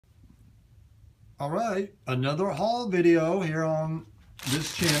All right, another haul video here on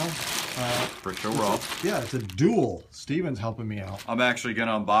this channel. Brick Show Raw. Yeah, it's a dual. Steven's helping me out. I'm actually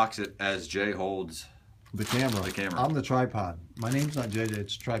gonna unbox it as Jay holds The camera. The camera. I'm the tripod. My name's not JJ,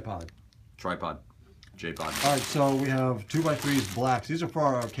 it's tripod. Tripod. J-pod. All right, so we have 2x3s blacks. These are for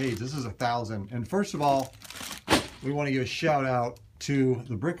our arcades. This is 1,000. And first of all, we want to give a shout out to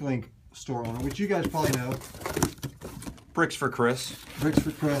the Bricklink store owner, which you guys probably know. Bricks for Chris. Bricks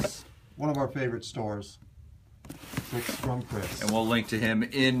for Chris, one of our favorite stores. Bricks from Chris. And we'll link to him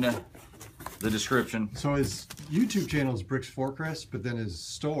in the description. So his YouTube channel is Bricks for Chris, but then his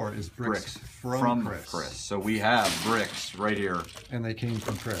store is Bricks from Chris. So we have bricks right here. And they came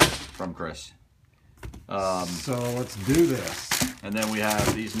from Chris. From Chris. So let's do this. And then we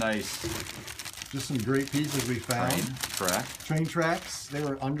have these nice just some great pieces we found. Train tracks. They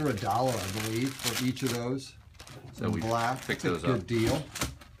were under $1, I believe, for each of those. So we black. picked That's those a good up. deal.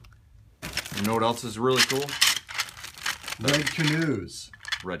 You know what else is really cool? Red canoes.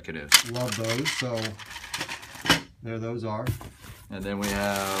 Red canoes. Love those. So there those are. And then we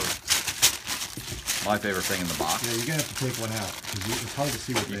have my favorite thing in the box. Yeah, you're gonna have to take one out because it's hard to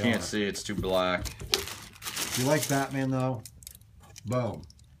see what they are. You can't see; it's too black. If you like Batman though, boom.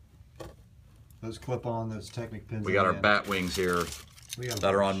 Those clip-on, those Technic pins. We got our bat wings here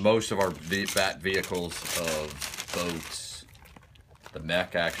that are on most of our bat vehicles of boats. The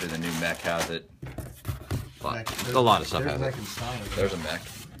mech, actually, the new mech has it. But a lot of stuff has it. There's a mech.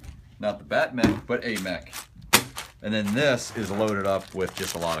 Not the bat mech, but a mech. And then this is loaded up with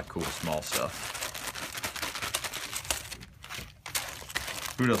just a lot of cool small stuff.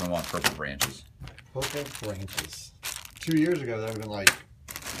 Who doesn't want purple branches? Purple branches. 2 years ago, that would have been like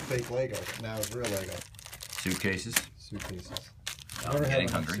fake Lego. Now it's real Lego. Suitcases. Suitcases. Getting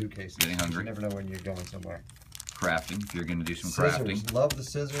hungry. Suitcases. Getting hungry. You never know when you're going somewhere. Crafting, if you're going to do some Scissors. crafting. Love the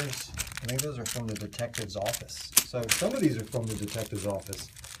scissors. I think those are from the detective's office. So some of these are from the detective's office.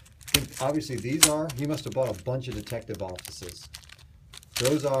 I think obviously these are. He must have bought a bunch of detective offices.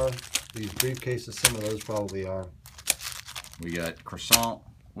 Those are. These briefcases, some of those probably are. We got croissant.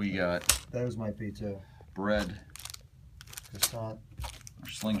 We got... Those might be too. Bread. Croissant. Our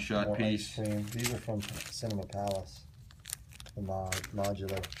slingshot piece. Ice cream. These are from Cinema Palace. The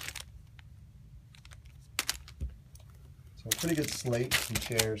modular. So a pretty good slate, some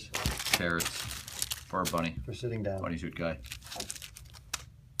chairs. Carrots for our bunny. For sitting down. Bunny suit guy.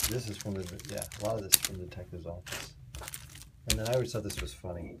 This is from the, yeah, a lot of this is from the detective's office. And then I always thought this was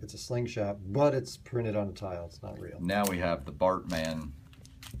funny. It's a slingshot, but it's printed on a tile. It's not real. Now we have the Bartman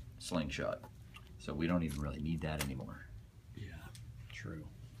slingshot. So we don't even really need that anymore. Yeah, true.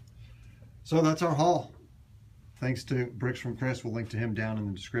 So that's our haul. Thanks to Bricks from Chris. We'll link to him down in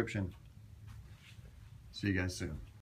the description. See you guys soon.